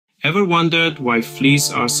Ever wondered why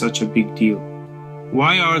fleas are such a big deal?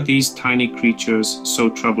 Why are these tiny creatures so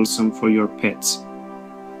troublesome for your pets?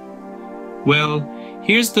 Well,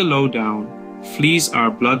 here's the lowdown. Fleas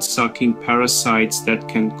are blood-sucking parasites that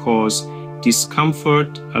can cause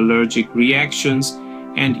discomfort, allergic reactions,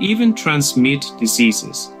 and even transmit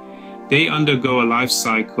diseases. They undergo a life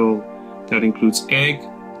cycle that includes egg,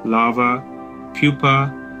 larva,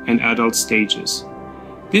 pupa, and adult stages.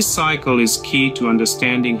 This cycle is key to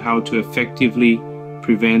understanding how to effectively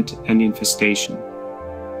prevent an infestation.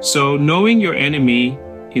 So knowing your enemy,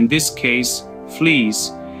 in this case,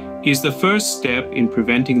 fleas, is the first step in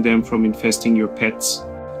preventing them from infesting your pets.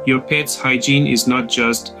 Your pet's hygiene is not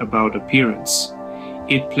just about appearance.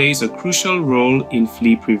 It plays a crucial role in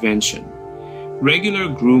flea prevention. Regular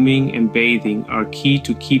grooming and bathing are key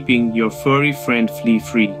to keeping your furry friend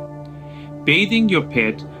flea-free. Bathing your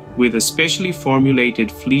pet with a specially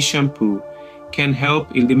formulated flea shampoo can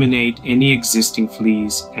help eliminate any existing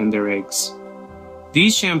fleas and their eggs.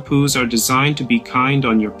 These shampoos are designed to be kind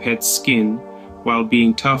on your pet's skin while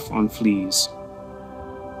being tough on fleas.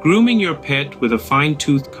 Grooming your pet with a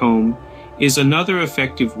fine-toothed comb is another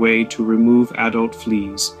effective way to remove adult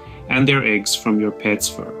fleas and their eggs from your pet's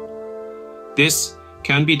fur. This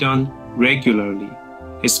can be done regularly,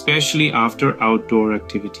 especially after outdoor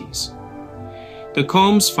activities. The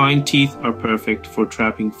comb's fine teeth are perfect for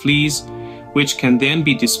trapping fleas, which can then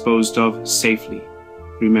be disposed of safely.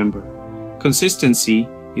 Remember, consistency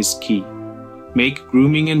is key. Make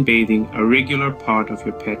grooming and bathing a regular part of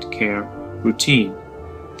your pet care routine.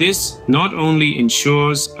 This not only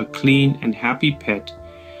ensures a clean and happy pet,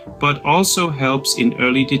 but also helps in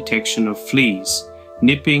early detection of fleas,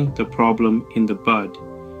 nipping the problem in the bud.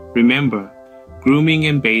 Remember, grooming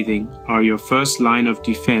and bathing are your first line of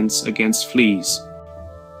defense against fleas.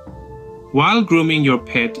 While grooming your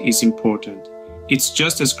pet is important, it's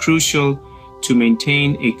just as crucial to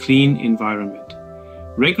maintain a clean environment.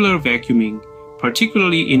 Regular vacuuming,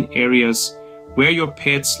 particularly in areas where your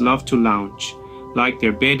pets love to lounge, like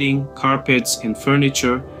their bedding, carpets, and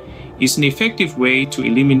furniture, is an effective way to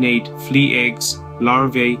eliminate flea eggs,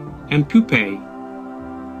 larvae, and pupae.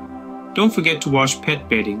 Don't forget to wash pet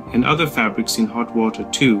bedding and other fabrics in hot water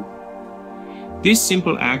too. This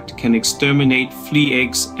simple act can exterminate flea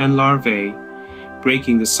eggs and larvae,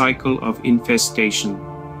 breaking the cycle of infestation.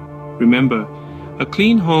 Remember, a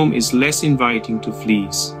clean home is less inviting to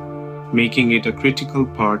fleas, making it a critical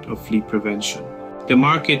part of flea prevention. The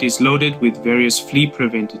market is loaded with various flea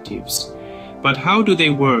preventatives, but how do they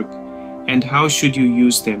work and how should you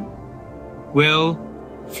use them? Well,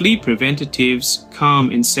 flea preventatives come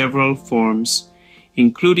in several forms,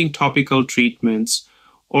 including topical treatments,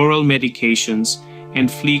 oral medications, and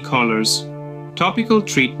flea collars. Topical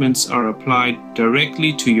treatments are applied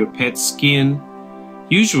directly to your pet's skin,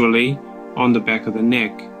 usually on the back of the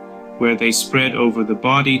neck, where they spread over the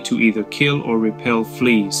body to either kill or repel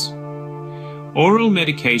fleas. Oral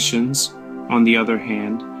medications, on the other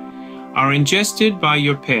hand, are ingested by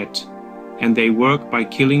your pet, and they work by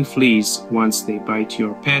killing fleas once they bite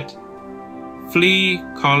your pet. Flea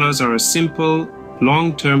collars are a simple,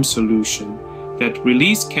 long-term solution that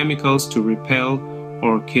release chemicals to repel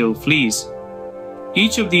or kill fleas.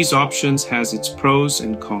 Each of these options has its pros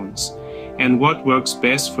and cons, and what works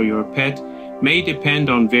best for your pet may depend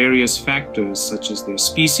on various factors such as their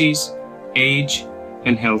species, age,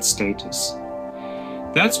 and health status.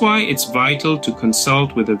 That's why it's vital to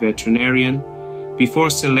consult with a veterinarian before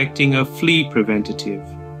selecting a flea preventative.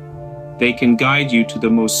 They can guide you to the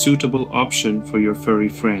most suitable option for your furry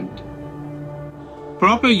friend.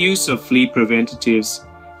 Proper use of flea preventatives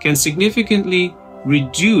can significantly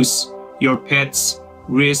reduce your pet's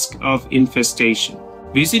risk of infestation.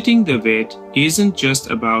 Visiting the vet isn't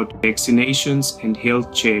just about vaccinations and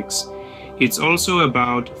health checks, it's also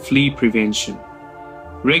about flea prevention.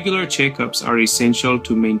 Regular checkups are essential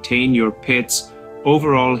to maintain your pet's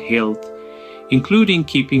overall health, including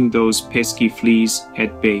keeping those pesky fleas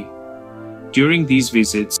at bay. During these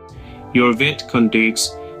visits, your vet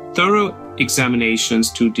conducts thorough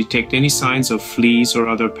examinations to detect any signs of fleas or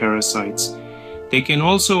other parasites. They can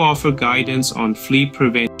also offer guidance on flea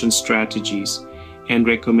prevention strategies and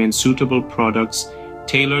recommend suitable products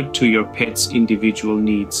tailored to your pet's individual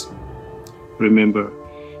needs. Remember,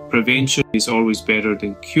 prevention is always better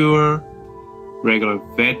than cure. Regular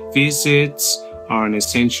vet visits are an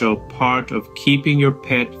essential part of keeping your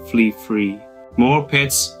pet flea-free. More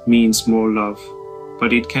pets means more love,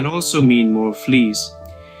 but it can also mean more fleas.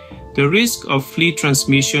 The risk of flea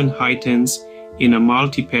transmission heightens in a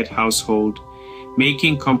multi-pet household,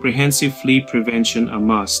 making comprehensive flea prevention a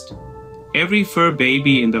must. Every fur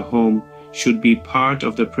baby in the home should be part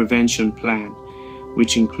of the prevention plan,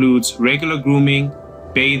 which includes regular grooming,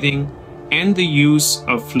 bathing, and the use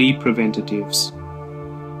of flea preventatives.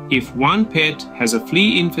 If one pet has a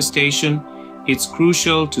flea infestation, it's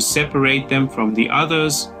crucial to separate them from the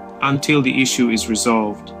others until the issue is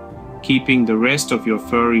resolved, keeping the rest of your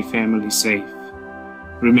furry family safe.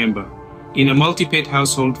 Remember, in a multi-pet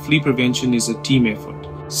household, flea prevention is a team effort.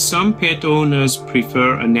 Some pet owners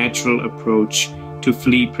prefer a natural approach to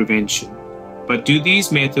flea prevention. But do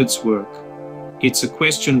these methods work? It's a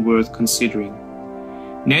question worth considering.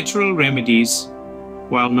 Natural remedies,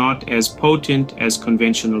 while not as potent as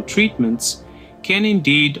conventional treatments, can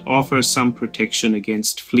indeed offer some protection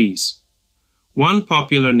against fleas. One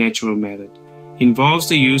popular natural method involves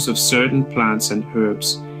the use of certain plants and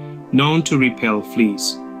herbs known to repel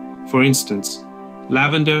fleas. For instance,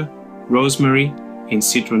 lavender, rosemary, and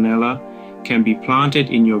citronella can be planted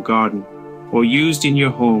in your garden or used in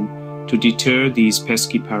your home to deter these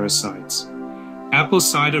pesky parasites. Apple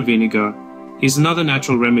cider vinegar is another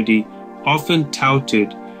natural remedy often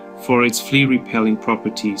touted for its flea-repelling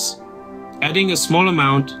properties. Adding a small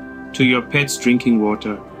amount to your pet's drinking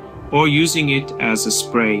water or using it as a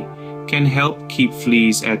spray can help keep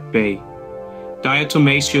fleas at bay.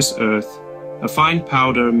 Diatomaceous earth, a fine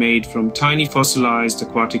powder made from tiny fossilized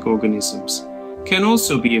aquatic organisms, can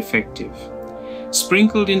also be effective.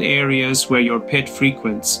 Sprinkled in areas where your pet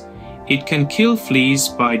frequents, it can kill fleas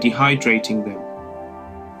by dehydrating them.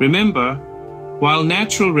 Remember, while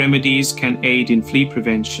natural remedies can aid in flea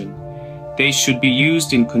prevention, they should be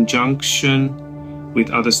used in conjunction with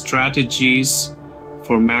other strategies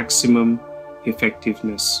for maximum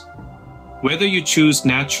effectiveness. Whether you choose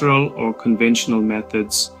natural or conventional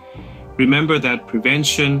methods, remember that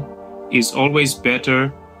prevention is always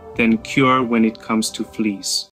better than cure when it comes to fleas.